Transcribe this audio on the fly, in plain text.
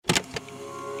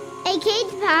A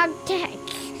kids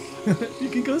podcast. You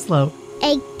can go slow.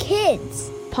 A kids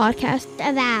podcast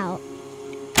about.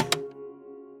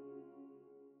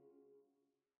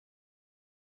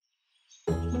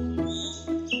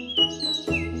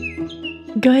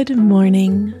 Good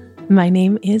morning. My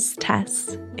name is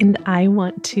Tess, and I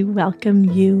want to welcome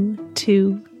you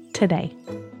to today.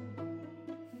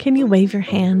 Can you wave your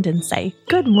hand and say,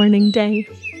 "Good morning, day"?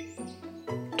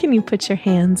 Can you put your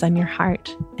hands on your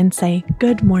heart and say,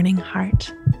 "Good morning,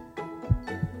 heart"?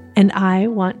 And I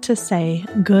want to say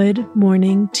good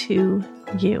morning to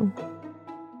you.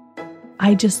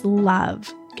 I just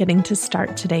love getting to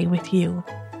start today with you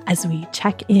as we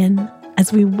check in,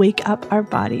 as we wake up our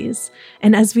bodies,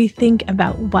 and as we think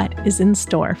about what is in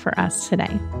store for us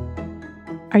today.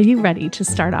 Are you ready to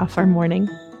start off our morning?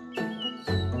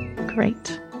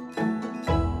 Great.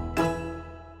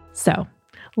 So,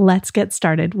 let's get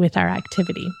started with our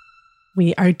activity.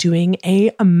 We are doing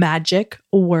a magic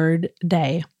word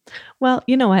day. Well,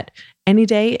 you know what? Any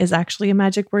day is actually a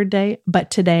magic word day, but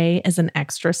today is an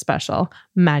extra special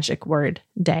magic word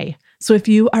day. So if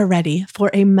you are ready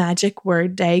for a magic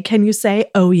word day, can you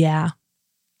say, "Oh yeah"?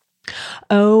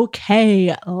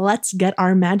 Okay, let's get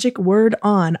our magic word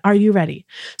on. Are you ready?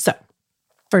 So,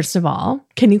 first of all,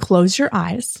 can you close your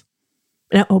eyes?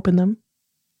 Now open them.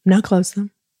 Now close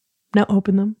them. Now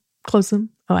open them. Close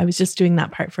them. Oh, I was just doing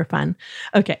that part for fun.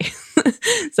 Okay.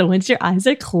 So once your eyes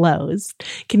are closed,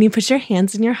 can you put your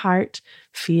hands in your heart?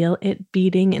 Feel it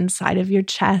beating inside of your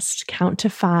chest. Count to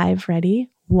 5. Ready?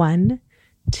 1,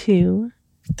 2,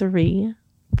 3,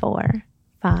 4,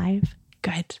 5.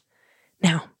 Good.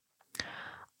 Now,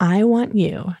 I want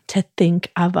you to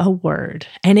think of a word,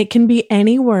 and it can be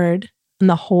any word on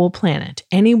the whole planet,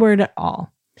 any word at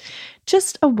all.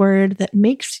 Just a word that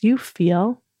makes you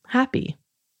feel happy.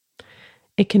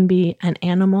 It can be an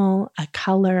animal, a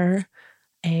color,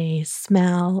 a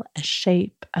smell, a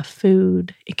shape, a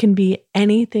food. It can be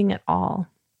anything at all.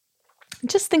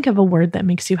 Just think of a word that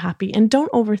makes you happy and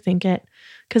don't overthink it,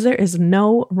 because there is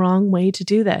no wrong way to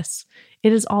do this.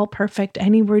 It is all perfect,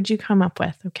 any word you come up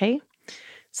with, okay?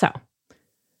 So,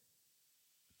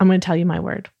 I'm going to tell you my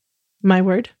word. My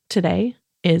word today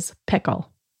is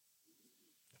pickle.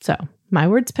 So, my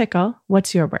word's pickle.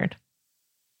 What's your word?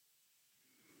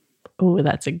 Oh,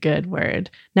 that's a good word.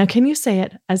 Now, can you say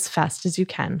it as fast as you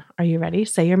can? Are you ready?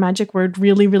 Say your magic word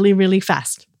really, really, really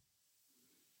fast.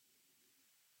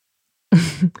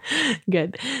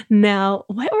 Good. Now,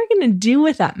 what we're going to do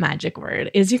with that magic word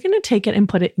is you're going to take it and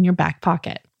put it in your back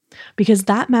pocket, because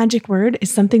that magic word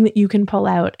is something that you can pull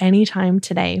out anytime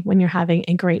today when you're having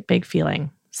a great big feeling.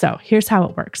 So here's how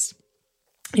it works.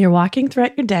 You're walking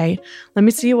throughout your day. Let me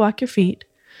see you walk your feet.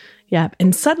 Yep.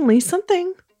 And suddenly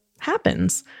something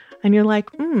happens. And you're like,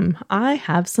 I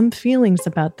have some feelings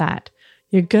about that.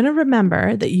 You're going to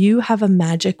remember that you have a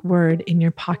magic word in your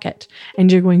pocket,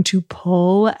 and you're going to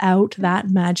pull out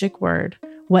that magic word,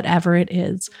 whatever it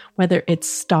is, whether it's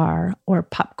star or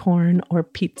popcorn or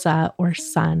pizza or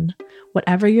sun.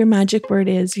 Whatever your magic word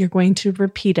is, you're going to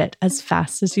repeat it as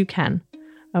fast as you can.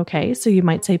 Okay, so you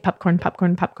might say popcorn,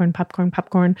 popcorn, popcorn, popcorn,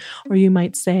 popcorn, or you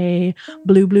might say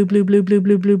blue, blue, blue, blue, blue,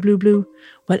 blue, blue, blue, blue,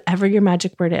 whatever your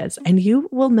magic word is. And you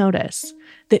will notice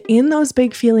that in those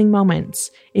big feeling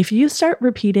moments, if you start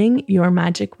repeating your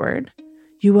magic word,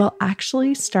 you will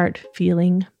actually start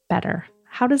feeling better.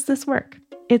 How does this work?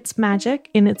 It's magic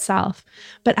in itself,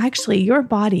 but actually your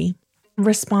body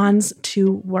responds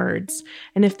to words.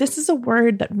 And if this is a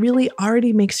word that really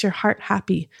already makes your heart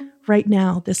happy right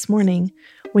now, this morning,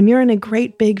 when you're in a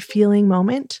great big feeling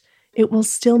moment, it will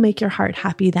still make your heart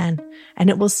happy then, and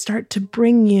it will start to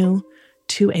bring you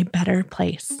to a better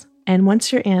place. And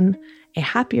once you're in a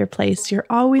happier place, you're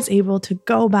always able to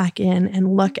go back in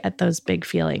and look at those big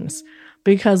feelings,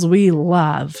 because we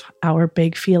love our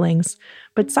big feelings.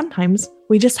 But sometimes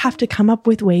we just have to come up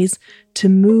with ways to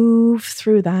move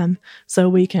through them so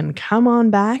we can come on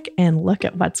back and look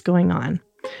at what's going on.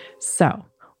 So,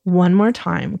 one more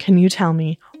time, can you tell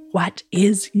me, what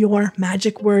is your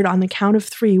magic word on the count of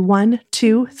 3? 1,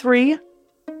 2, 3.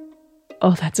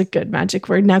 Oh, that's a good magic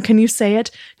word. Now, can you say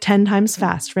it 10 times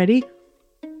fast? Ready?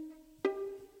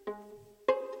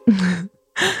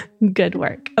 Good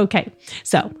work. Okay,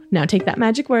 so now take that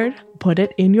magic word, put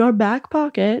it in your back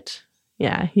pocket.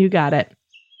 Yeah, you got it.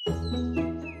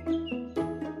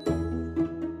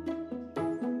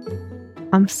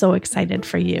 I'm so excited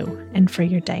for you and for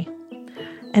your day.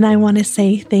 And I want to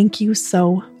say thank you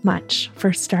so much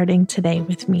for starting today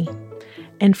with me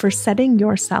and for setting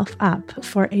yourself up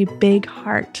for a big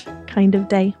heart kind of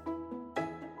day.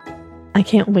 I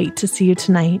can't wait to see you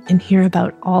tonight and hear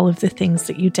about all of the things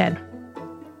that you did.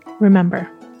 Remember,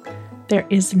 there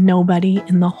is nobody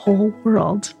in the whole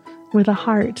world with a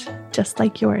heart just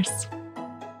like yours.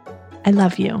 I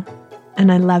love you,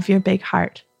 and I love your big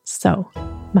heart so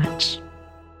much.